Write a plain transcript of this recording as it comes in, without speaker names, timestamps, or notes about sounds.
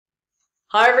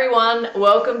Hi everyone,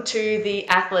 welcome to the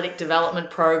Athletic Development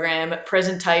Program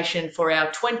presentation for our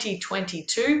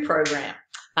 2022 program.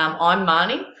 I'm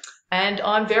Marnie and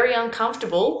I'm very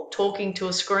uncomfortable talking to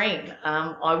a screen.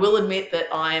 I will admit that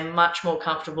I am much more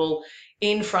comfortable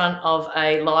in front of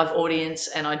a live audience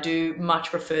and I do much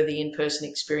prefer the in-person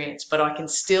experience, but I can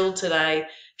still today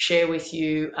share with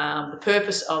you the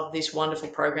purpose of this wonderful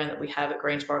program that we have at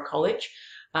Greensborough College.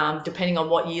 Depending on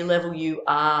what year level you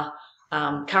are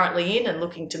currently in and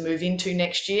looking to move into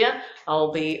next year,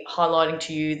 I'll be highlighting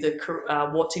to you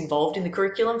what's involved in the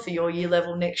curriculum for your year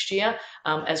level next year,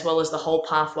 as well as the whole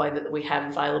pathway that we have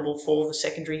available for the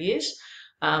secondary years.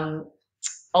 I'll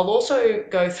also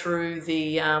go through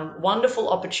the wonderful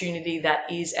opportunity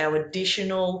that is our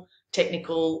additional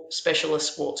technical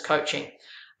specialist sports coaching.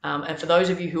 And for those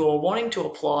of you who are wanting to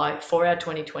apply for our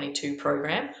 2022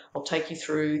 program, I'll take you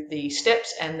through the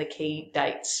steps and the key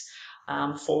dates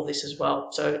for this as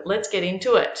well. So let's get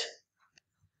into it.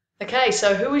 Okay,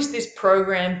 so who is this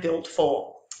program built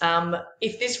for?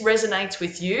 If this resonates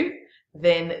with you,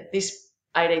 then this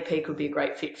ADP could be a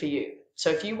great fit for you. So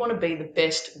if you want to be the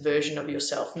best version of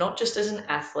yourself, not just as an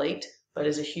athlete, but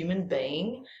as a human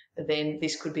being, then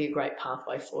this could be a great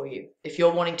pathway for you. If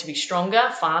you're wanting to be stronger,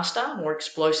 faster, more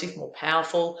explosive, more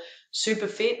powerful, super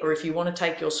fit, or if you want to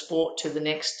take your sport to the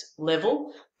next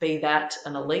level, be that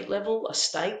an elite level, a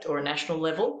state, or a national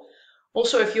level.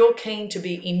 Also, if you're keen to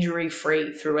be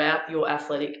injury-free throughout your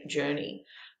athletic journey,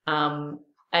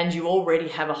 and you already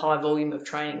have a high volume of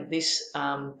training, this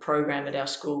program at our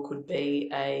school could be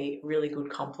a really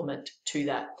good complement to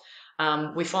that.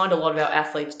 We find a lot of our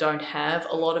athletes don't have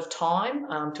a lot of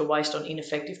time to waste on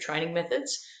ineffective training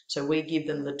methods, so we give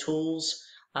them the tools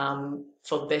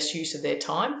for the best use of their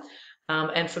time.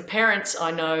 And for parents,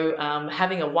 I know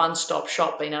having a one-stop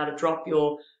shop, being able to drop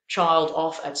your child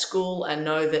off at school and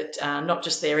know that not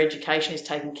just their education is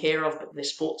taken care of, but their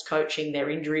sports coaching, their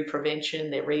injury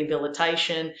prevention, their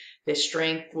rehabilitation, their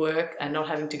strength work, and not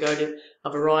having to go to a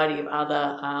variety of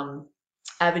other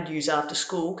avenues after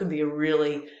school can be a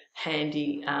really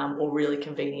handy or really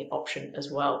convenient option as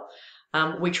well.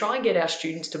 We try and get our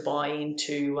students to buy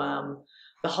into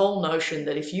the whole notion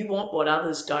that if you want what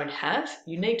others don't have,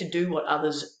 you need to do what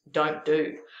others don't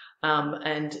do.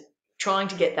 And trying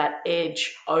to get that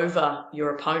edge over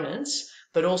your opponents,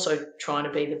 but also trying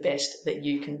to be the best that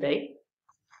you can be.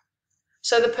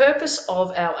 So the purpose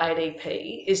of our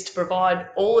ADP is to provide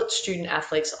all its student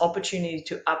athletes the opportunity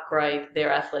to upgrade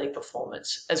their athletic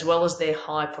performance, as well as their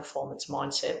high performance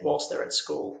mindset whilst they're at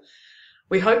school.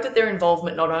 We hope that their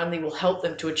involvement not only will help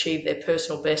them to achieve their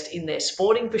personal best in their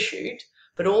sporting pursuit,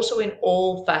 but also in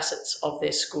all facets of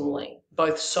their schooling,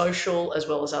 both social as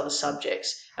well as other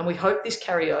subjects. And we hope this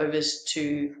carryovers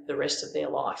to the rest of their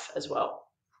life as well.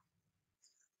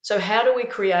 So how do we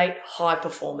create high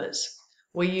performers?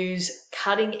 We use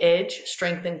cutting edge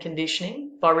strength and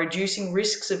conditioning by reducing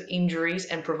risks of injuries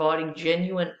and providing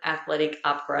genuine athletic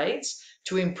upgrades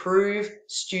to improve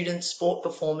students' sport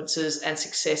performances and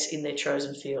success in their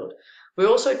chosen field. We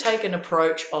also take an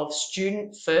approach of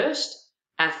student first,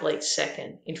 athlete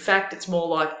second. In fact, it's more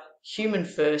like human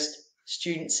first,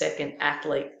 student second,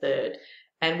 athlete third.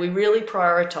 And we really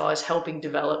prioritize helping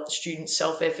develop the students'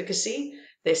 self-efficacy,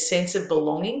 their sense of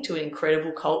belonging to an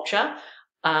incredible culture,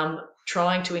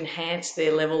 trying to enhance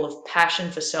their level of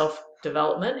passion for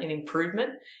self-development and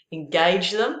improvement, engage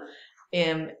them,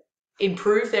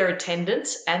 improve their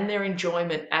attendance and their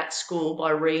enjoyment at school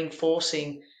by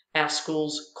reinforcing our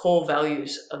school's core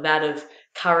values of that of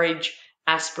courage,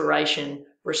 aspiration,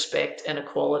 respect, and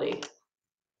equality.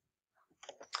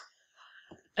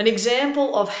 An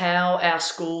example of how our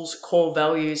school's core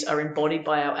values are embodied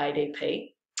by our ADP,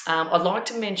 I'd like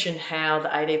to mention how the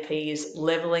ADP is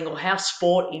levelling, or how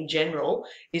sport in general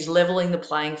is levelling the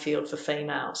playing field for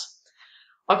females.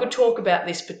 I could talk about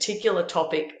this particular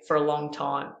topic for a long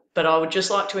time, but I would just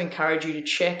like to encourage you to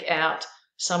check out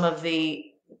some of the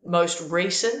most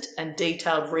recent and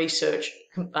detailed research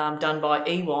done by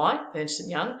EY, Ernst &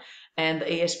 Young, and the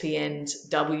ESPN's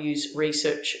W's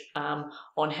research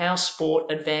on how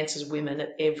sport advances women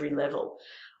at every level.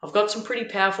 I've got some pretty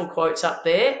powerful quotes up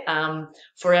there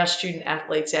for our student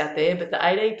athletes out there, but the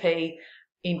ADP,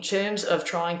 in terms of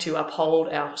trying to uphold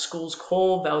our school's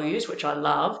core values, which I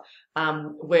love,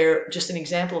 where just an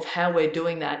example of how we're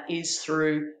doing that is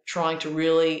through trying to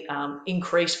really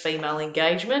increase female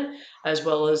engagement, as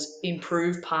well as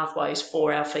improve pathways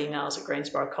for our females at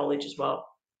Greensborough College as well.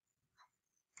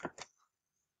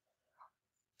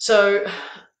 So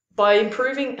by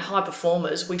improving high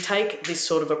performers, we take this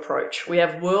sort of approach. We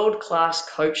have world-class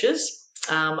coaches,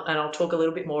 and I'll talk a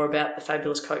little bit more about the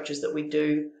fabulous coaches that we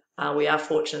do we are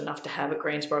fortunate enough to have at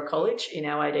Greensborough College in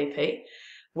our ADP.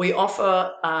 We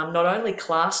offer not only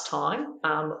class time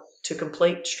to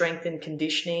complete strength and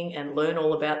conditioning and learn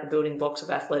all about the building blocks of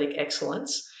athletic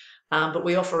excellence, but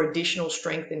we offer additional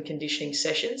strength and conditioning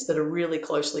sessions that are really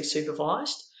closely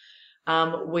supervised.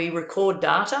 We record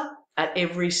data at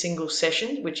every single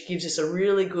session, which gives us a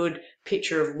really good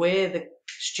picture of where the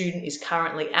student is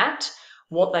currently at,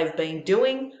 what they've been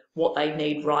doing, what they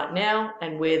need right now,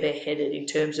 and where they're headed in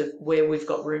terms of where we've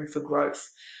got room for growth.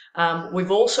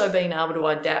 We've also been able to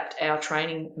adapt our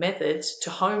training methods to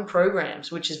home programs,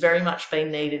 which has very much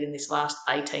been needed in this last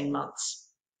 18 months.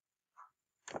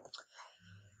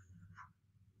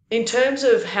 In terms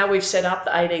of how we've set up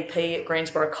the ADP at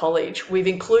Greensborough College, we've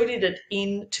included it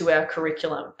into our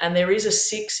curriculum, and there is a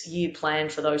 6-year plan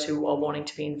for those who are wanting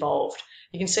to be involved.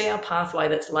 You can see our pathway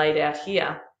that's laid out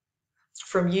here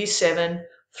from year 7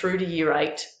 through to year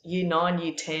 8, year 9,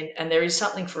 year 10, and there is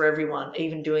something for everyone,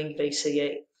 even doing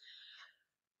VCE.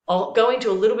 I'll go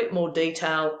into a little bit more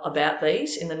detail about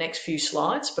these in the next few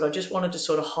slides, but I just wanted to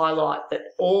sort of highlight that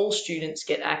all students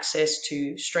get access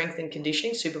to strength and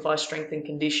conditioning, supervised strength and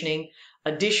conditioning,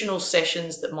 additional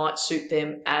sessions that might suit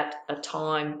them at a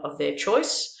time of their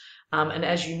choice. And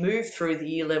as you move through the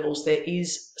year levels, there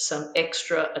is some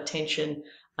extra attention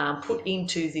put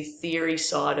into the theory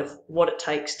side of what it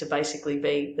takes to basically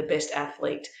be the best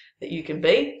athlete that you can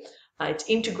be. It's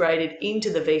integrated into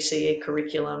the VCE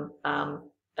curriculum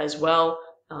as well,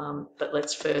 but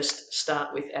let's first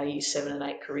start with our year 7 and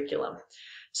 8 curriculum.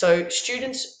 So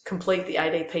students complete the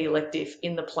ADP elective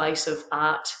in the place of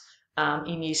art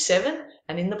in year 7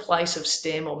 and in the place of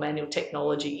STEM or manual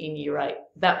technology in year 8.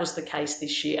 That was the case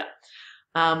this year.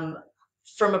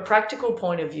 From a practical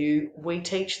point of view, we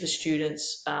teach the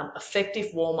students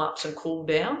effective warm-ups and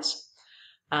cool-downs.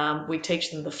 We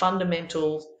teach them the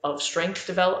fundamentals of strength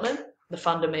development, the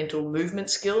fundamental movement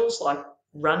skills like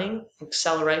running,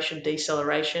 acceleration,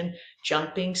 deceleration,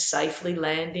 jumping, safely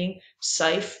landing,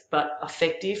 safe but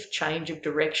effective change of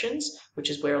directions, which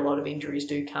is where a lot of injuries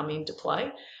do come into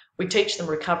play. We teach them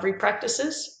recovery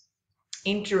practices,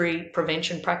 injury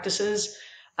prevention practices,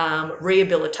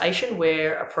 rehabilitation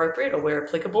where appropriate or where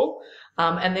applicable,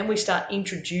 and then we start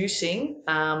introducing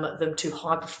them to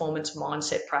high performance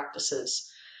mindset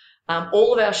practices.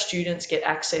 All of our students get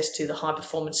access to the High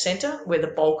Performance Centre where the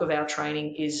bulk of our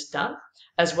training is done,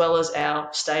 as well as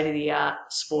our state-of-the-art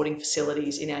sporting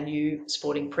facilities in our new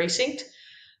sporting precinct.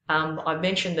 I've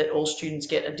mentioned that all students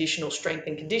get additional strength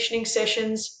and conditioning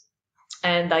sessions,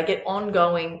 and they get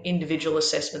ongoing individual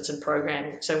assessments and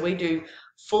programming. So we do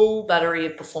full battery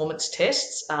of performance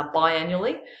tests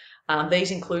biannually.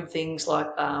 These include things like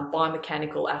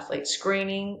biomechanical athlete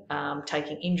screening,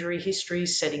 taking injury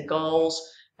histories, setting goals,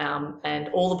 and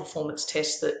all the performance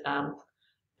tests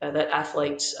that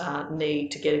athletes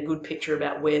need to get a good picture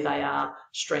about where they are,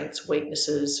 strengths,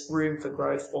 weaknesses, room for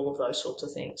growth, all of those sorts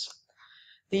of things.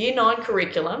 The Year 9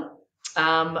 curriculum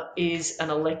is an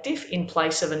elective in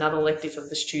place of another elective of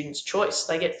the student's choice.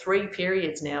 They get 3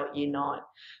 periods now at Year 9.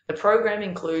 The program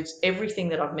includes everything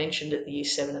that I've mentioned at the Year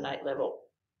 7 and 8 level.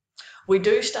 We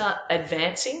do start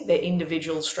advancing their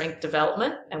individual strength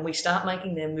development, and we start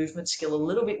making their movement skill a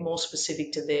little bit more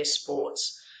specific to their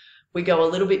sports. We go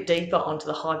a little bit deeper onto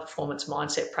the high performance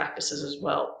mindset practices as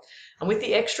well. And with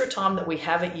the extra time that we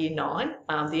have at Year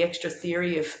 9, the extra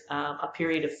theory of a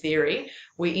period of theory,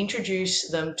 we introduce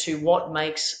them to what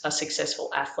makes a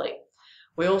successful athlete.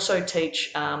 We also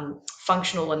teach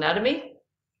functional anatomy,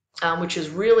 which is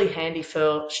really handy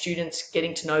for students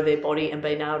getting to know their body and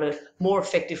being able to more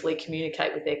effectively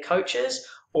communicate with their coaches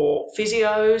or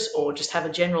physios, or just have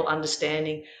a general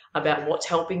understanding about what's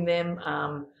helping them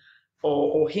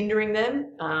or hindering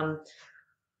them.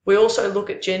 We also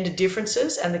look at gender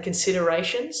differences and the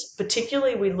considerations.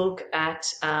 Particularly, we look at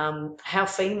how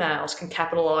females can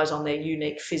capitalise on their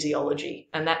unique physiology,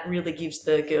 and that really gives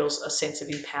the girls a sense of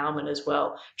empowerment as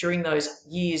well during those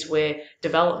years where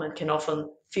development can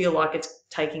often feel like it's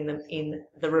taking them in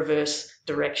the reverse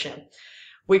direction.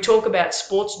 We talk about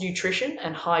sports nutrition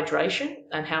and hydration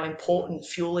and how important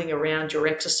fueling around your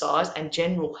exercise and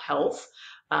general health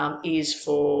is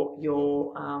for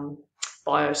your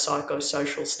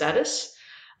biopsychosocial status.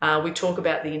 We talk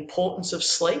about the importance of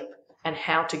sleep and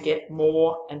how to get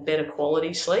more and better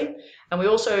quality sleep. And we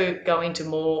also go into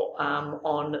more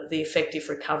on the effective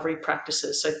recovery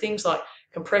practices. So things like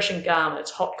compression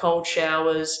garments, hot cold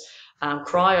showers,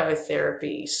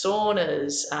 cryotherapy,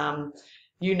 saunas,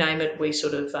 you name it, we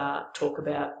sort of talk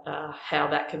about how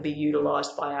that can be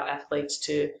utilised by our athletes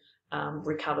to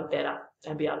recover better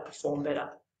and be able to perform better.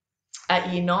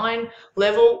 At Year 9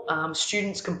 level,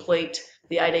 students complete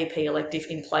the ADP elective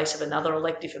in place of another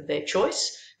elective of their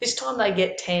choice. This time they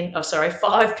get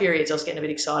 5 periods. I was getting a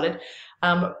bit excited.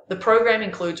 The program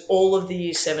includes all of the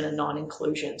Year 7 and 9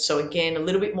 inclusions. So again, a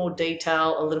little bit more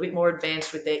detail, a little bit more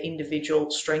advanced with their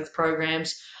individual strength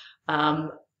programs.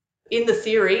 In the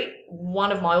theory,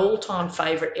 one of my all-time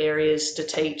favourite areas to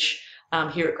teach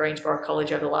here at Greensborough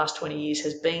College over the last 20 years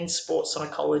has been sports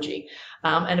psychology.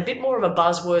 And a bit more of a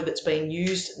buzzword that's being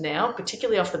used now,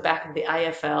 particularly off the back of the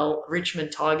AFL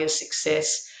Richmond Tigers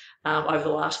success over the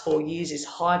last 4 years, is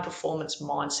high performance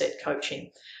mindset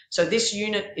coaching. So this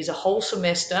unit is a whole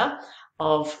semester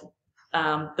of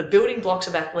the building blocks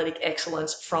of athletic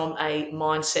excellence from a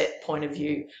mindset point of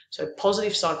view. So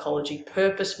positive psychology,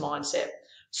 purpose mindset,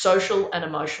 social and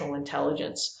emotional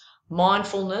intelligence,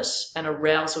 mindfulness and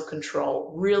arousal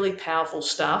control. Really powerful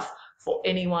stuff for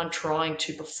anyone trying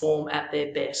to perform at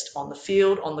their best on the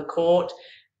field, on the court,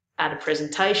 at a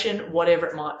presentation, whatever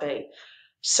it might be.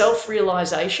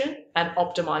 Self-realization and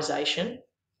optimization,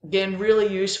 again, really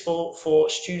useful for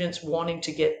students wanting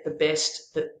to get the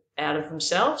best out of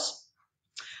themselves.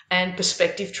 And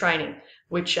perspective training,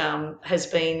 which has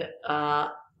been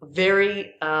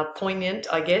very poignant,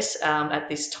 I guess, at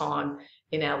this time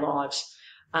in our lives.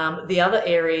 The other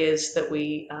areas that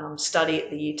we study at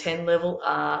the Year 10 level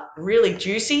are really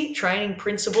juicy training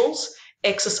principles,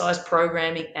 exercise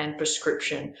programming and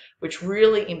prescription, which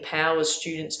really empowers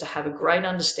students to have a great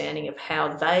understanding of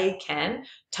how they can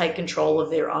take control of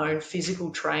their own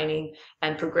physical training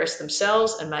and progress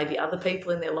themselves and maybe other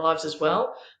people in their lives as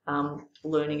well,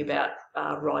 learning about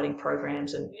writing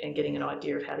programs and getting an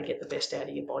idea of how to get the best out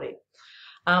of your body.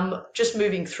 Just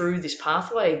moving through this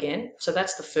pathway again, so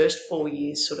that's the first 4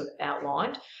 years sort of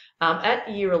outlined.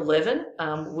 At Year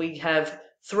 11, we have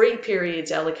 3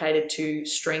 periods allocated to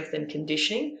strength and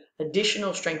conditioning,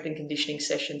 additional strength and conditioning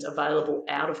sessions available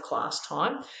out of class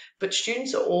time, but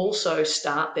students also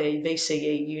start their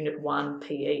VCE Unit 1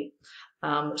 PE.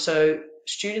 So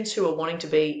students who are wanting to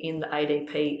be in the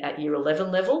ADP at Year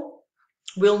 11 level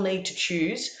will need to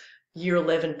choose Year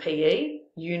 11 PE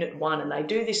Unit 1, and they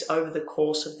do this over the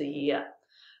course of the year.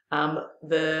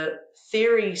 The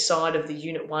theory side of the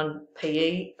Unit 1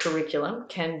 PE curriculum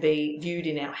can be viewed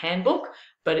in our handbook,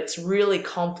 but it's really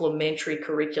complementary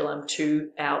curriculum to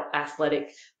our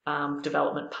athletic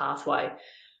development pathway.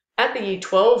 At the Year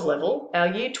 12 level, our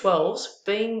Year 12s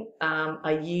being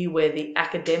a year where the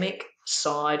academic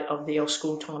side of the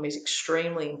school time is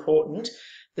extremely important,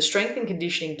 the strength and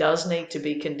conditioning does need to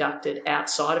be conducted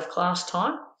outside of class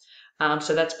time.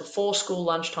 So that's before school,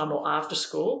 lunchtime or after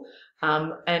school.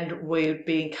 And we'd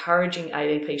be encouraging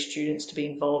ADP students to be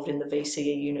involved in the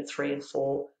VCE Unit 3 and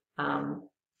 4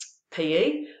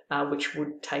 PE, which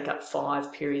would take up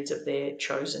 5 periods of their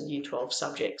chosen Year 12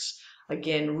 subjects.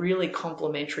 Again, really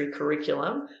complementary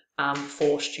curriculum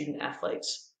for student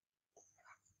athletes.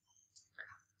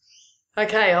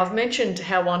 Okay, I've mentioned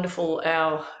how wonderful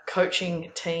our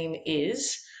coaching team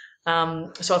is.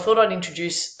 So I thought I'd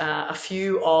introduce a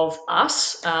few of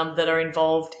us that are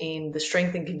involved in the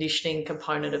strength and conditioning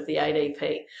component of the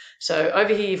ADP. So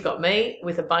over here you've got me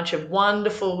with a bunch of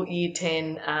wonderful Year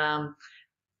 10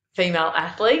 female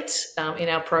athletes in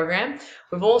our program.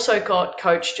 We've also got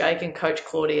Coach Jake and Coach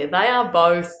Claudia. They are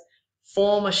both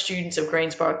former students of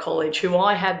Greensborough College who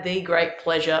I had the great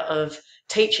pleasure of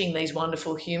teaching these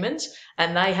wonderful humans,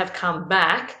 and they have come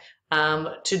back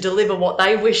to deliver what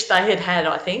they wish they had had,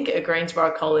 I think, at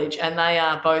Greensborough College, and they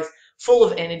are both full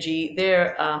of energy.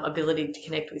 Their ability to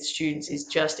connect with students is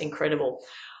just incredible.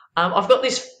 I've got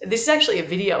this is actually a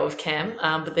video of Cam,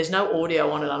 but there's no audio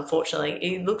on it, unfortunately.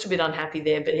 He looks a bit unhappy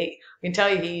there, but I can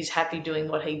tell you he's happy doing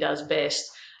what he does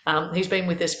best. He's been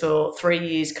with us for 3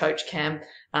 years, Coach Cam,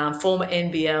 former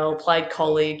NBL, played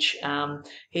college.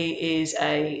 He is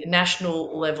a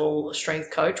national level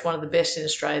strength coach, one of the best in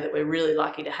Australia that we're really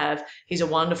lucky to have. He's a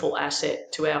wonderful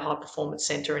asset to our high performance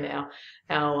centre and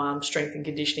our strength and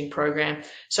conditioning program.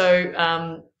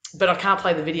 So, but I can't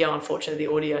play the video, unfortunately.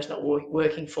 The audio is not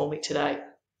working for me today.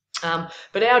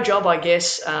 But our job, I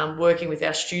guess, working with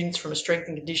our students from a strength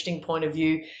and conditioning point of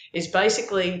view is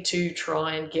basically to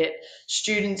try and get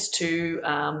students to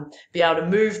be able to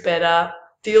move better,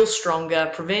 feel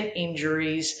stronger, prevent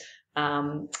injuries,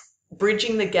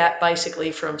 bridging the gap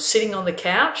basically from sitting on the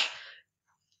couch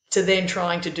to then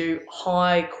trying to do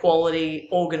high quality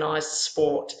organised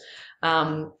sport.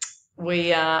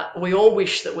 We all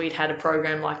wish that we'd had a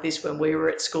program like this when we were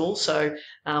at school. So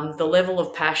the level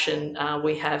of passion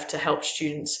we have to help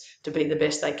students to be the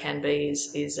best they can be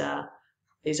is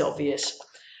obvious.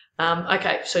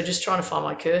 Okay, so just trying to find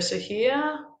my cursor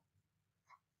here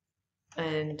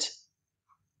and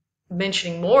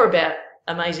mentioning more about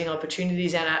amazing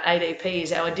opportunities and our ADP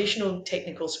is our additional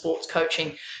technical sports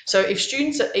coaching. So if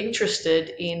students are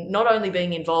interested in not only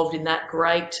being involved in that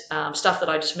great stuff that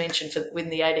I just mentioned within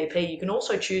the ADP, you can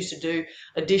also choose to do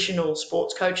additional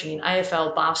sports coaching in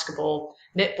AFL, basketball,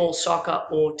 netball, soccer,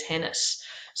 or tennis.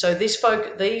 So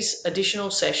these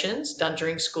additional sessions done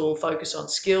during school focus on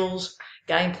skills,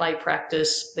 gameplay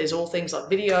practice. There's all things like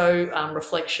video,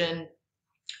 reflection,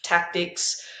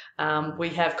 tactics. We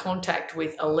have contact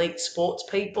with elite sports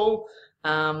people.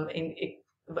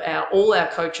 All our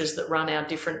coaches that run our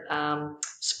different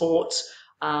sports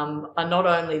are not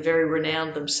only very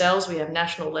renowned themselves, we have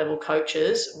national level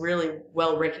coaches really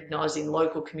well recognised in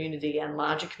local community and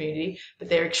larger community, but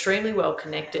they're extremely well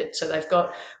connected. So they've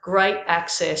got great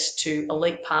access to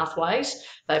elite pathways.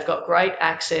 They've got great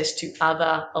access to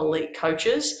other elite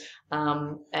coaches.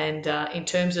 In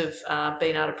terms of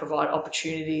being able to provide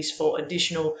opportunities for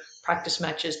additional practice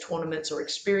matches, tournaments, or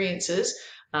experiences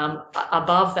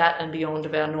above that and beyond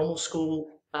of our normal school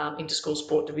inter-school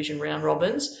sport division round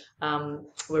robins,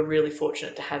 we're really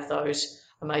fortunate to have those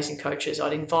amazing coaches.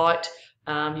 I'd invite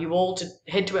you all to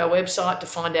head to our website to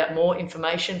find out more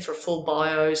information for full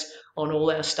bios on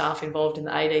all our staff involved in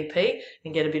the ADP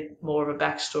and get a bit more of a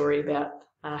backstory about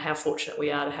how fortunate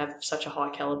we are to have such a high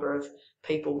calibre of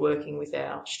people working with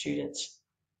our students.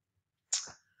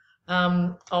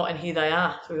 And here they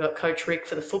are. So we've got Coach Rick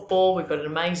for the football. We've got an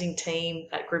amazing team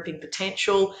at Gripping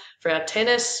Potential for our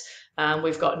tennis.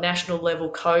 We've got national level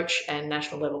coach and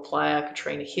national level player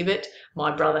Katrina Hibbert.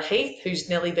 My brother Heath, who's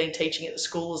nearly been teaching at the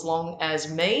school as long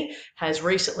as me, has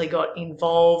recently got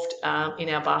involved in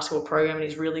our basketball program and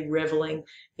is really reveling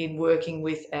in working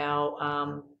with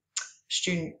our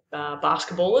student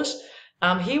basketballers.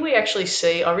 Here we actually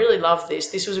see, I really love this.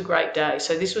 This was a great day.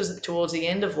 So this was towards the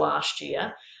end of last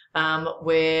year,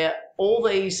 where all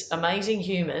these amazing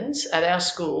humans at our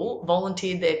school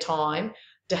volunteered their time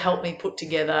to help me put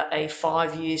together a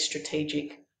 5-year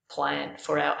strategic plan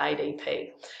for our ADP.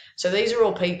 So these are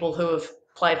all people who have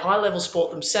played high-level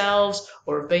sport themselves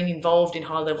or have been involved in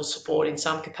high-level sport in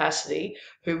some capacity,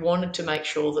 who wanted to make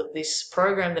sure that this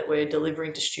program that we're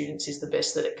delivering to students is the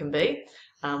best that it can be.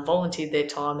 Volunteered their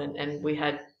time, and we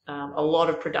had a lot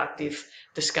of productive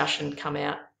discussion come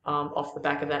out off the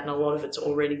back of that, and a lot of it's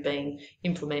already being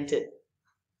implemented.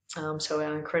 So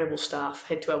our incredible staff,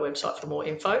 head to our website for more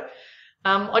info.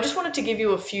 I just wanted to give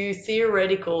you a few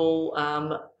theoretical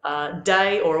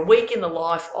day or a week in the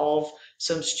life of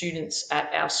some students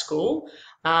at our school.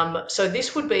 So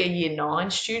this would be a Year 9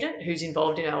 student who's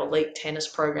involved in our elite tennis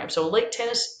program. So elite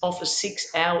tennis offers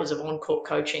 6 hours of on-court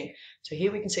coaching. So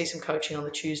here we can see some coaching on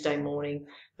the Tuesday morning,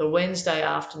 the Wednesday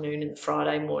afternoon and the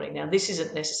Friday morning. Now this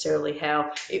isn't necessarily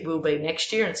how it will be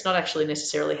next year, and it's not actually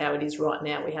necessarily how it is right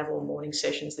now. We have all morning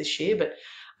sessions this year, but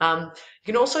you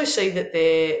can also see that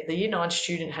the Year 9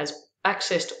 student has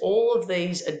access to all of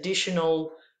these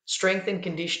additional strength and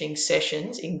conditioning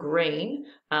sessions in green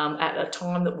at a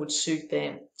time that would suit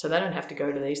them. So they don't have to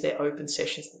go to these. They're open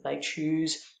sessions that they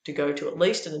choose to go to, at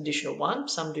least an additional one.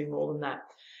 Some do more than that.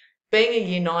 Being a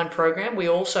Year 9 program, we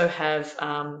also have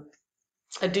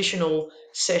additional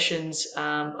sessions,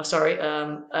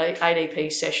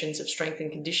 ADP sessions of strength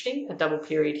and conditioning, a double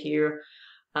period here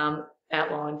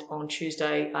outlined on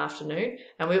Tuesday afternoon.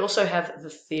 And we also have the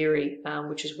theory,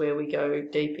 which is where we go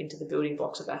deep into the building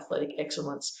blocks of athletic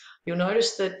excellence. You'll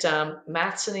notice that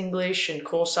maths and English and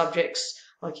core subjects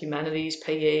like humanities,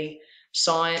 PE,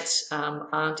 science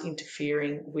aren't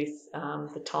interfering with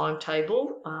the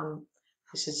timetable.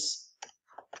 This is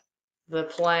the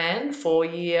plan for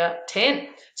Year 10.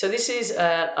 So this is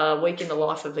a week in the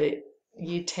life of a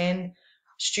Year 10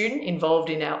 student involved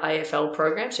in our AFL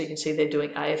program. So you can see they're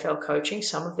doing AFL coaching.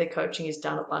 Some of their coaching is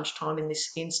done at lunchtime in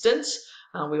this instance.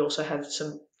 We also have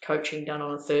some coaching done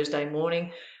on a Thursday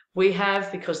morning. We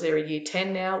have, because they're a Year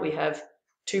 10 now, we have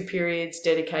 2 periods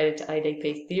dedicated to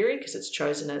ADP theory because it's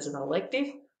chosen as an elective.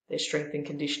 There's strength and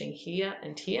conditioning here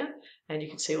and here. And you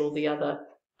can see all the other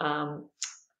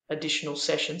additional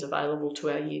sessions available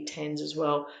to our Year 10s as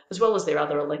well as their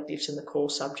other electives and the core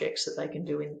subjects that they can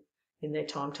do in their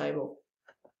timetable.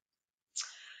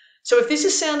 So if this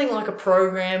is sounding like a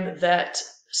program that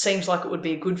seems like it would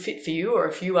be a good fit for you, or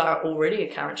if you are already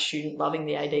a current student loving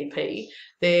the ADP,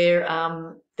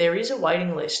 there is a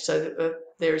waiting list. So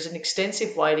there is an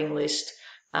extensive waiting list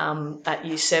at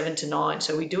Year 7 to 9.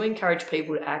 So we do encourage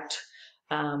people to act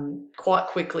quite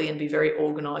quickly and be very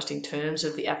organised in terms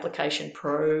of the application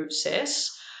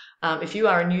process. If you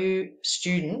are a new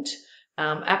student,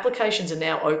 applications are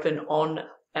now open on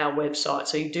our website.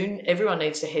 So everyone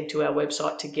needs to head to our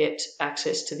website to get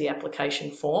access to the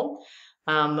application form.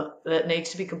 that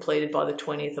needs to be completed by the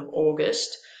 20th of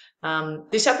August.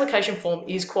 This application form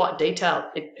is quite detailed.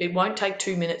 It won't take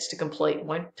 2 minutes to complete. It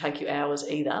won't take you hours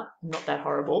either. Not that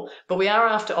horrible. But we are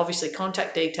after, obviously,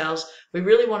 contact details. We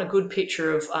really want a good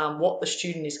picture of what the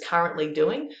student is currently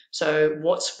doing. So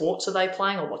what sports are they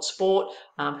playing, or what sport?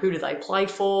 Who do they play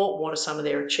for? What are some of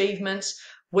their achievements?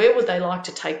 Where would they like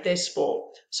to take their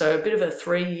sport? So a bit of a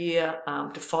 3-year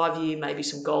to 5-year, maybe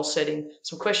some goal setting,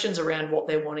 some questions around what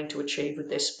they're wanting to achieve with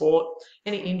their sport,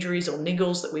 any injuries or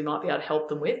niggles that we might be able to help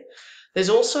them with. There's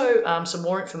also some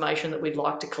more information that we'd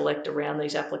like to collect around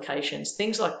these applications,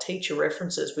 things like teacher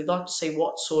references. We'd like to see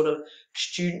what sort of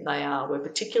student they are. We're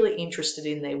particularly interested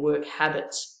in their work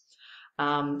habits.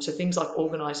 So things like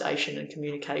organisation and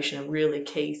communication are really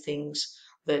key things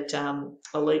that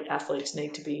elite athletes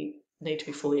need to be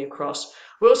fully across.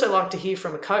 We also like to hear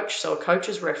from a coach, so a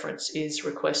coach's reference is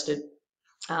requested.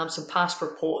 Some past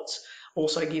reports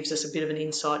also gives us a bit of an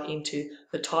insight into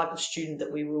the type of student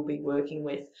that we will be working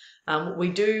with. We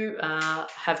do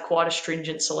have quite a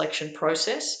stringent selection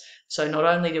process, so not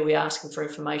only do we ask them for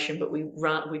information, but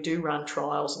we do run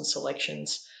trials and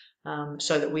selections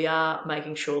so that we are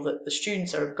making sure that the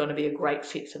students are going to be a great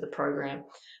fit for the program,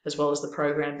 as well as the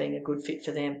program being a good fit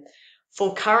for them.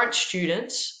 For current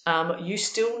students, you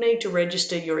still need to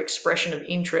register your expression of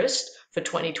interest for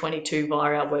 2022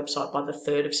 via our website by the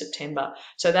 3rd of September.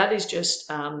 So that is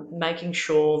just making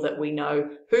sure that we know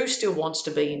who still wants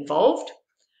to be involved.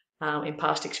 In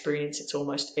past experience, it's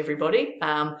almost everybody.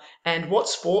 And what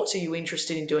sports are you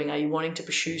interested in doing? Are you wanting to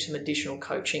pursue some additional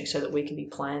coaching so that we can be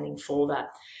planning for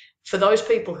that? For those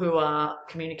people who are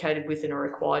communicated with and are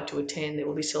required to attend, there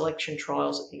will be selection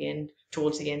trials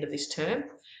towards the end of this term,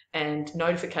 and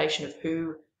notification of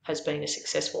who has been a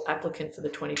successful applicant for the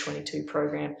 2022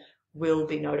 program will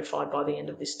be notified by the end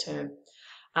of this term.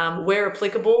 Where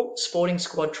applicable, sporting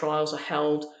squad trials are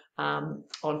held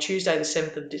on Tuesday the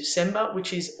 7th of December,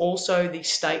 which is also the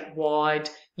statewide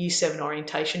Year 7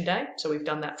 orientation day. So we've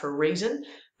done that for a reason.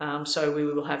 So we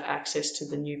will have access to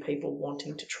the new people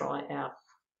wanting to try out.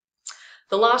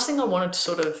 The last thing I wanted to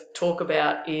sort of talk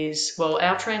about is, well,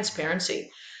 our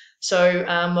transparency.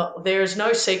 So there's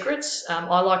no secrets.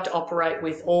 I like to operate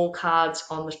with all cards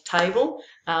on the table.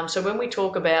 So when we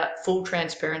talk about full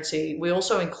transparency, we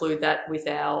also include that with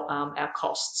our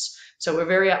costs. So we're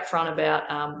very upfront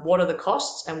about what are the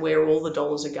costs and where all the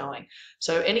dollars are going.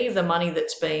 So any of the money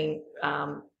that's being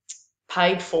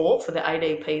paid for the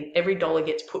ADP, every dollar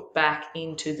gets put back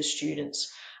into the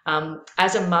students.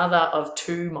 As a mother of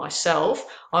 2 myself,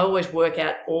 I always work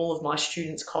out all of my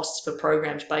students' costs for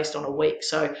programs based on a week.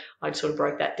 So I sort of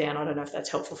broke that down. I don't know if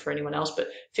that's helpful for anyone else, but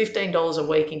 $15 a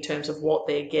week in terms of what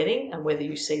they're getting and whether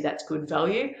you see that's good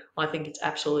value. I think it's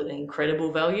absolutely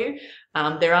incredible value.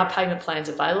 There are payment plans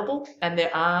available, and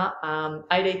there are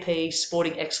ADP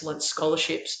Sporting Excellence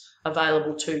scholarships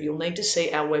available too. You'll need to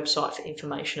see our website for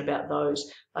information about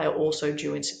those. They are also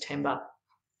due in September.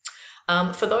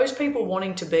 For those people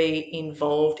wanting to be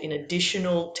involved in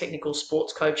additional technical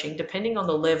sports coaching, depending on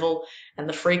the level and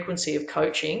the frequency of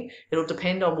coaching, it'll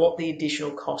depend on what the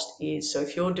additional cost is. So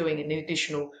if you're doing an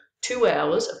additional 2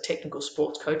 hours of technical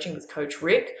sports coaching with Coach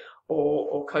Rick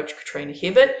or Coach Katrina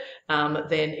Hibbert,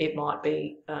 then it might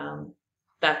be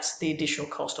that's the additional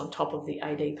cost on top of the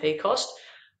ADP cost.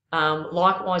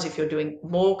 Likewise, if you're doing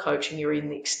more coaching, you're in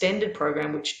the extended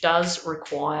program, which does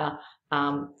require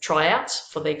tryouts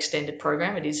for the extended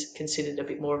program. It is considered a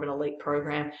bit more of an elite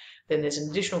program. Then there's an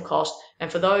additional cost. And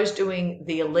for those doing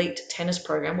the elite tennis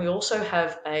program, we also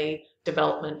have a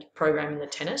development program in the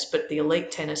tennis, but the elite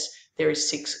tennis, there is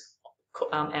 6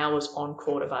 hours on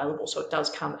court available. So it does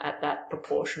come at that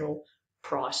proportional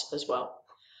price as well.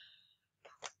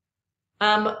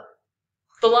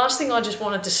 The last thing I just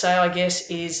wanted to say, I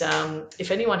guess, is if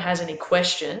anyone has any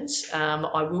questions,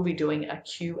 I will be doing a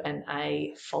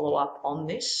Q&A follow-up on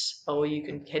this, or you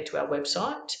can head to our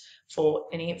website for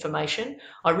any information.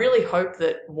 I really hope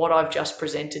that what I've just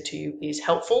presented to you is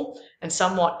helpful and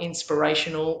somewhat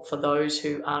inspirational for those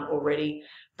who aren't already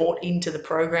bought into the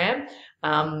program.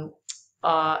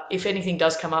 If anything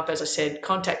does come up, as I said,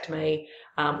 contact me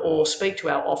or speak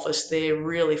to our office. They're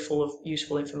really full of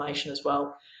useful information as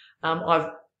well. I've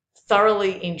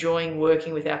thoroughly enjoying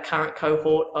working with our current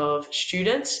cohort of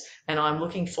students, and I'm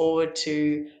looking forward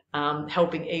to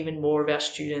helping even more of our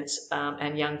students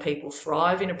and young people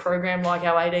thrive in a program like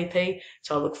our ADP.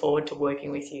 So I look forward to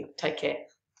working with you. Take care.